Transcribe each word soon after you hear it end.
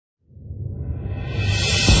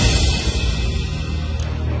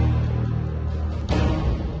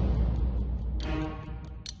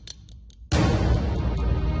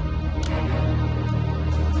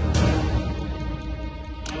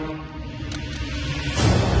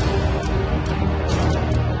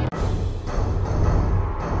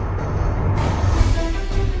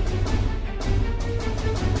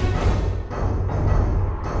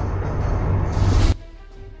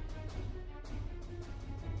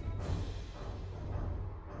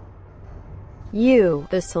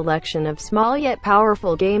The selection of small yet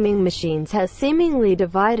powerful gaming machines has seemingly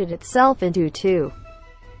divided itself into two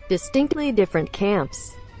distinctly different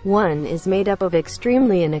camps. One is made up of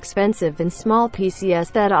extremely inexpensive and small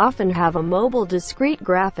PCs that often have a mobile discrete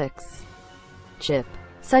graphics chip,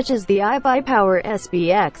 such as the iBuyPower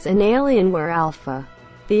SBX and Alienware Alpha.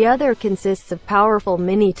 The other consists of powerful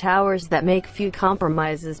mini towers that make few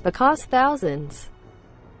compromises but cost thousands,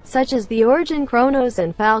 such as the Origin Chronos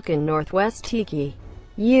and Falcon Northwest Tiki.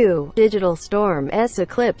 Digital Storm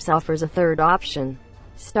Eclipse offers a third option,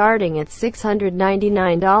 starting at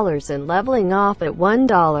 $699 and leveling off at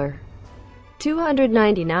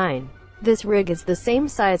 $1,299. This rig is the same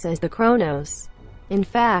size as the Chronos. In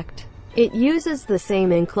fact, it uses the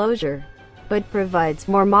same enclosure, but provides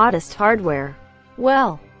more modest hardware.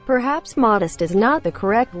 Well, perhaps modest is not the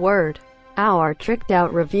correct word. Our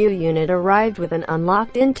tricked-out review unit arrived with an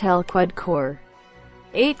unlocked Intel quad-core,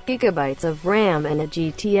 8GB of RAM and a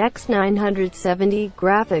GTX 970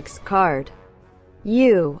 graphics card.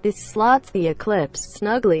 This slots the Eclipse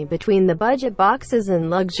snugly between the budget boxes and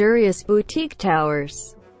luxurious boutique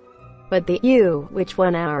towers. But the which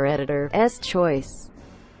won our editor's choice,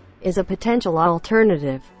 is a potential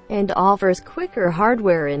alternative, and offers quicker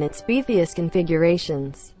hardware in its beefiest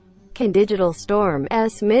configurations. Can Digital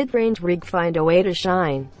Storm's mid-range rig find a way to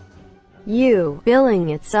shine? Billing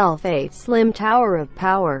itself a slim tower of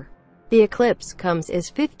power, the Eclipse comes is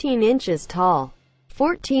 15 inches tall,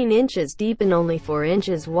 14 inches deep and only 4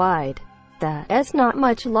 inches wide. That's not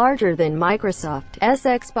much larger than Microsoft's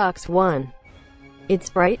Xbox One. Its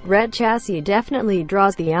bright red chassis definitely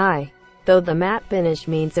draws the eye, though the matte finish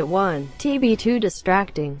means it won't be too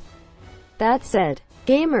distracting. That said,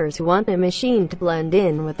 gamers who want a machine to blend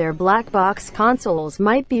in with their black box consoles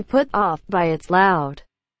might be put off by its loud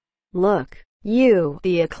look.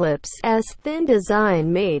 The Eclipse's thin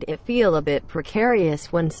design made it feel a bit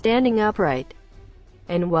precarious when standing upright,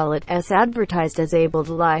 and while it's advertised as able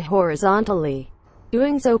to lie horizontally,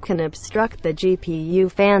 doing so can obstruct the GPU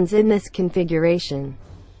fans in this configuration.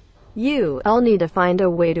 I'll need to find a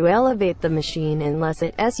way to elevate the machine unless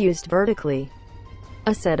it's used vertically.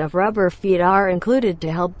 A set of rubber feet are included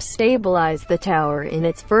to help stabilize the tower in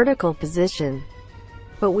its vertical position,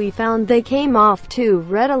 but we found they came off too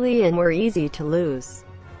readily and were easy to lose.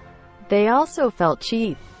 They also felt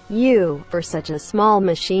cheap. For such a small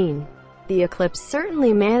machine, the Eclipse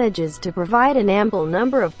certainly manages to provide an ample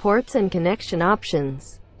number of ports and connection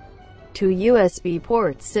options. 2 USB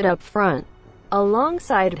ports sit up front,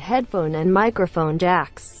 alongside headphone and microphone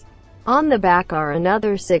jacks. On the back are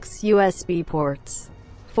another 6 USB ports,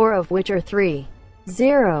 4 of which are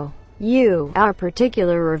 3.0. Our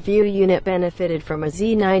particular review unit benefited from a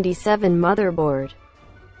Z97 motherboard,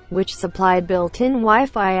 which supplied built-in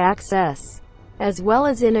Wi-Fi access, as well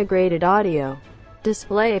as integrated audio.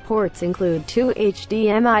 Display ports include 2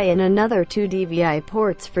 HDMI and another 2 DVI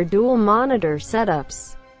ports for dual monitor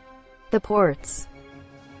setups. The ports